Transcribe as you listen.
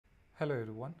Hello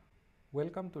everyone,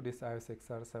 welcome to this iOS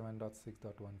XR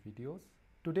 7.6.1 videos.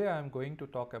 Today I am going to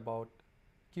talk about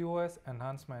QoS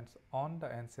enhancements on the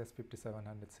NCS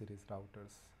 5700 series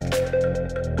routers.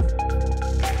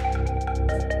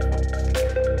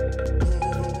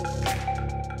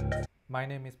 My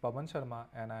name is Pavan Sharma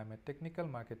and I am a technical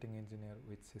marketing engineer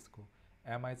with Cisco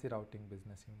MIC Routing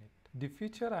Business Unit. The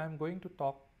feature I am going to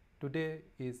talk today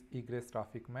is Egress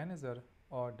Traffic Manager,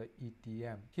 or the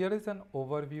ETM. Here is an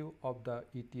overview of the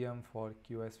ETM for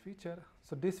QoS feature.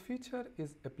 So this feature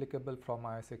is applicable from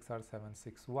iOS XR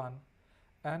 7.6.1,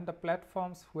 and the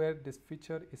platforms where this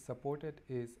feature is supported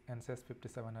is NCS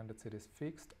 5700 series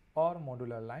fixed or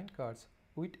modular line cards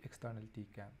with external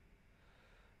TCAM.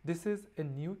 This is a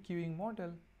new queuing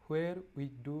model where we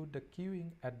do the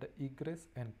queuing at the Egress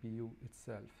NPU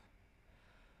itself.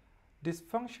 This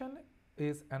function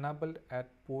is enabled at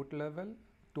port level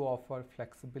to offer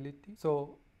flexibility.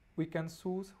 So we can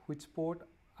choose which port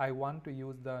I want to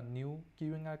use the new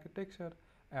queuing architecture,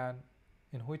 and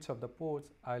in which of the ports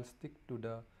I'll stick to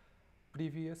the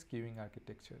previous queuing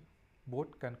architecture.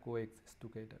 Both can coexist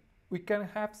together. We can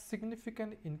have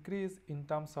significant increase in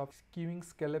terms of queuing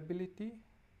scalability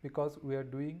because we are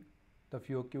doing the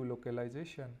VOQ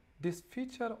localization. This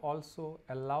feature also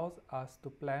allows us to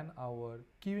plan our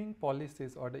queuing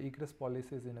policies or the egress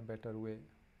policies in a better way.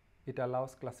 It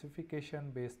allows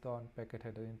classification based on packet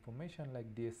header information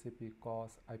like DHCP,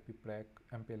 QoS, IPPREC,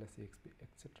 MPLS, EXP,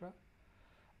 etc.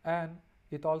 And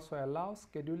it also allows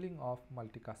scheduling of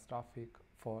multicast traffic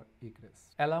for egress.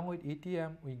 Along with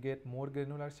ETM, we get more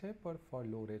granular shaper for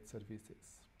low rate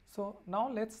services. So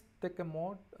now let's take a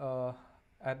mode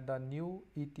at the new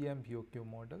ETM VOQ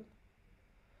model.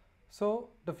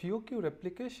 So the VOQ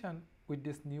replication with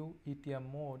this new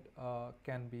ETM mode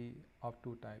can be of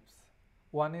two types.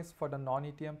 One is for the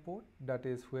non-ETM port, that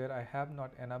is where I have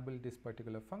not enabled this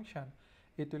particular function.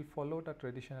 It will follow the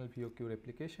traditional VOQ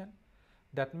replication.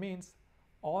 That means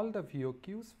all the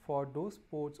VOQs for those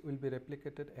ports will be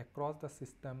replicated across the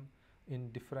system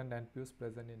in different NPUs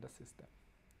present in the system.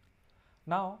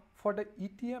 Now for the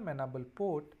ETM enabled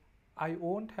port, I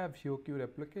won't have VOQ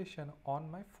replication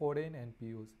on my foreign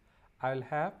NPUs. I'll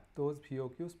have those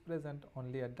VOQs present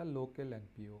only at the local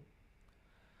NPU.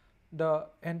 The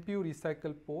NPU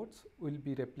recycle ports will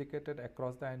be replicated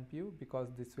across the NPU because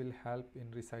this will help in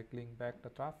recycling back the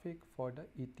traffic for the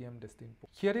ETM destined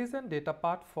port. Here is a data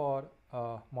path for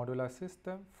modular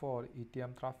system for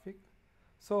ETM traffic.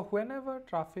 So whenever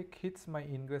traffic hits my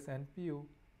ingress NPU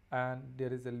and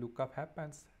there is a lookup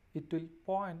happens, it will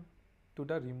point to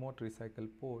the remote recycle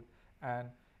port and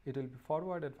it will be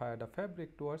forwarded via the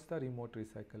fabric towards the remote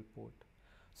recycle port.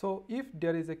 So if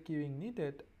there is a queuing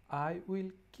needed, I will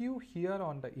queue here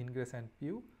on the ingress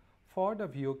NPU for the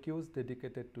VOQs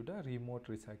dedicated to the remote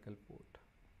recycle port.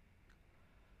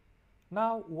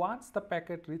 Now once the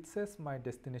packet reaches my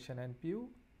destination NPU,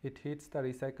 it hits the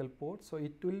recycle port, so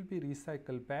it will be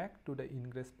recycled back to the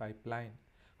ingress pipeline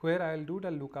where I will do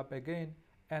the lookup again,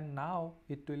 and now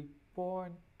it will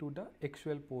point to the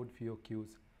actual port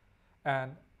VOQs,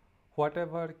 and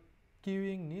whatever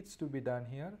queuing needs to be done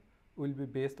here will be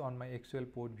based on my actual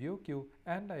port VOQ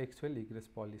and the actual egress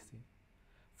policy.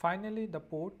 Finally, the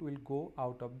port will go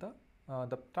out of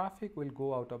the traffic will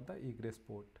go out of the egress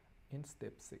port in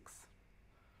step 6.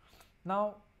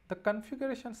 Now, the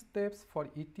configuration steps for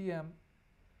ETM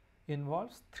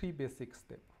involves 3 basic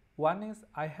steps. One is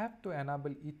I have to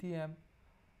enable ETM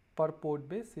per port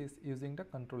basis using the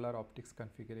controller optics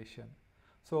configuration.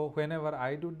 So whenever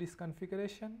I do this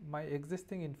configuration, my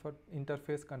existing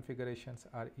interface configurations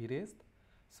are erased.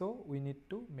 So we need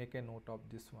to make a note of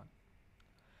this one.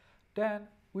 Then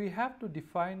we have to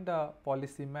define the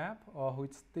policy map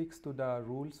which sticks to the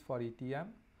rules for ETM.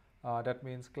 That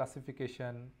means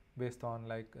classification based on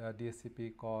like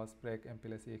DHCP, QoS, PREC,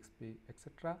 MPLS, EXP,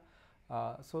 etc.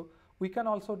 So we can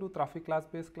also do traffic class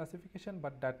based classification,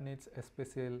 but that needs a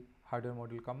special hardware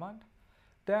module command.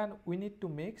 Then we need to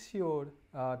make sure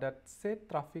that set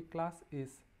traffic class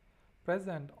is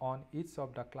present on each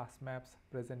of the class maps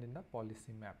present in the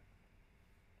policy map.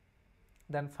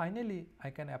 Then finally, I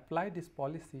can apply this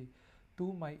policy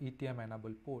to my ETM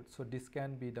enabled port. So this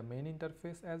can be the main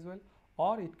interface as well,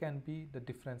 or it can be the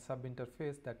different sub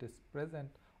interface that is present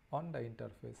on the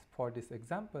interface. For this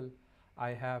example, I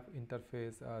have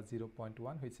interface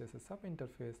 0.1, which is a sub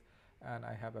interface, and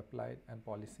I have applied a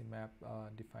policy map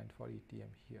defined for ETM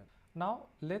here. Now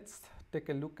let's take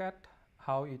a look at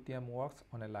how ETM works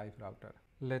on a live router.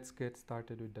 Let's get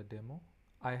started with the demo.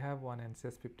 I have one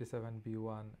NCS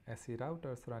 57B1 SE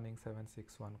routers running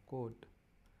 761 code,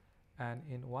 and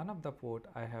in one of the port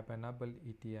I have enabled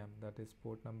ETM, that is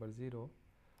port number 0,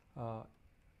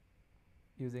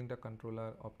 using the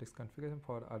controller optics configuration.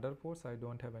 For other ports, I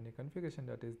don't have any configuration,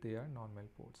 that is they are normal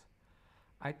ports.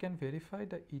 I can verify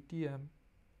the ETM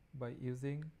by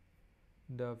using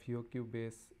the VOQ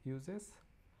base uses.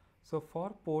 So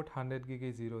for port 100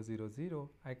 gig 000,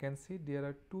 I can see there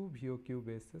are two VOQ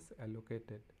bases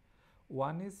allocated.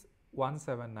 One is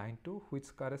 1792,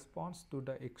 which corresponds to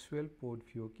the actual port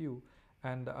VOQ,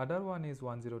 and the other one is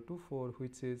 1024,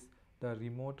 which is the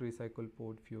remote recycle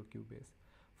port VOQ base.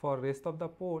 For rest of the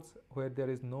ports where there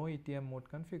is no ETM mode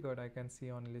configured, I can see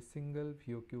only single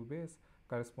VOQ base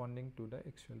corresponding to the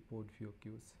actual port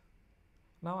VOQs.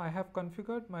 Now I have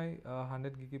configured my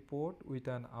 100 gig port with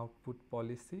an output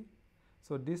policy.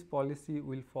 So this policy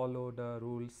will follow the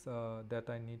rules that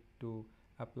I need to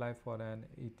apply for an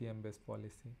ETM based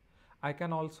policy. I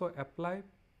can also apply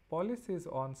policies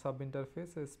on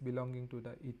sub-interfaces belonging to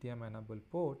the ETM enabled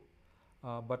port,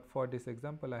 but for this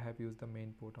example I have used the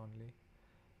main port only.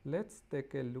 Let's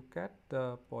take a look at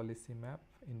the policy map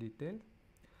in detail.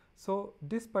 So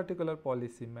this particular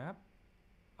policy map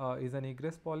is an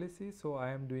egress policy, so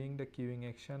I am doing the queuing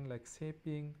action like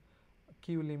shaping,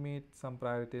 queue limit, some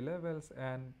priority levels,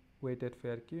 and weighted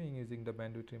fair queuing using the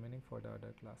bandwidth remaining for the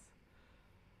other class.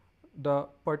 The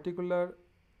particular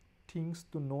things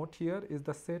to note here is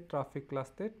the set traffic class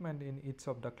statement in each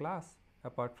of the class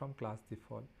apart from class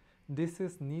default. This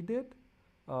is needed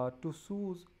to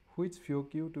choose which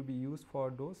VOQ to be used for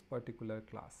those particular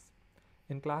class.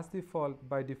 In class default,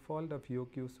 by default the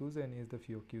VOQ chosen is the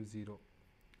VOQ 0.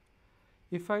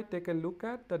 If I take a look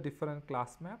at the different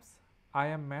class maps, I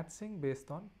am matching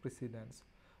based on precedence.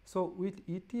 So with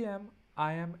ETM,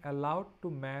 I am allowed to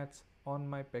match on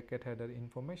my packet header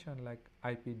information like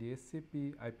IP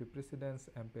DHCP, IP precedence,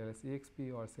 MPLS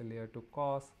EXP, or say layer 2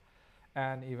 QoS,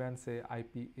 and even say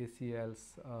IP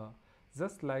ACLs,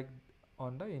 just like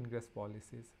on the ingress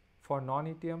policies. For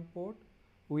non-ETM port,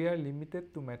 we are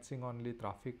limited to matching only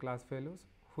traffic class values,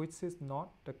 which is not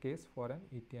the case for an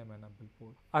ETM enabled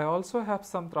port. I also have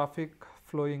some traffic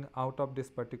flowing out of this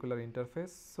particular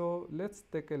interface. So let's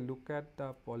take a look at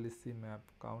the policy map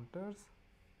counters.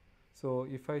 So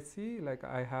if I see, like,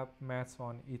 I have match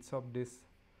on each of these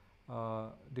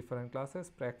different classes,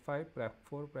 prac 5, prac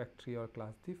 4, prac 3, or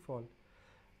class default.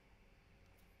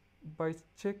 By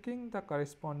checking the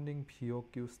corresponding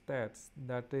VOQ stats,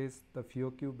 that is the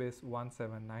VOQ base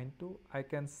 1792, I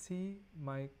can see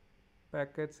my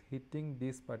packets hitting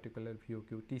this particular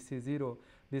VOQ. TC0,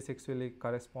 this actually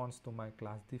corresponds to my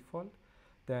class default.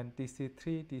 Then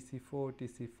TC3, TC4,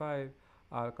 TC5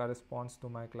 corresponds to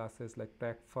my classes like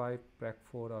prac 5, prac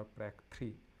 4, or prac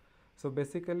 3. So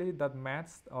basically the match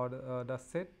or the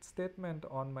set statement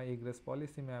on my egress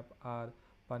policy map are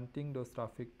punting those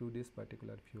traffic to this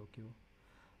particular VOQ.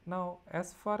 Now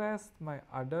as far as my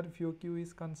other VOQ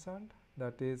is concerned,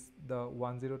 that is the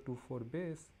 1024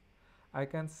 base, I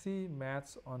can see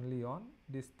match only on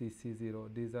this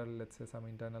TC0. These are, let's say, some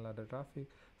internal other traffic.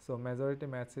 So majority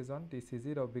matches on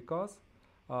TC0 because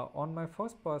on my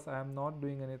first pass I am not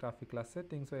doing any traffic class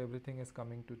setting, so everything is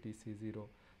coming to TC0.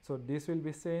 So this will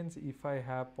be changed if I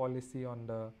have policy on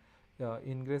the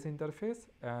ingress interface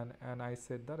and I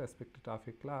set the respective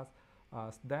traffic class,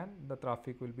 then the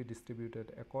traffic will be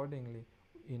distributed accordingly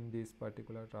in this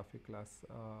particular traffic class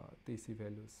TC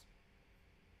values.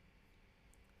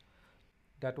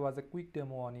 That was a quick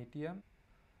demo on ETM.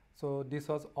 So this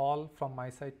was all from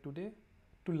my side today.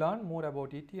 To learn more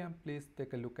about ETM, please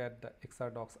take a look at the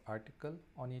XRDocs article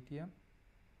on ETM.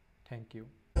 Thank you.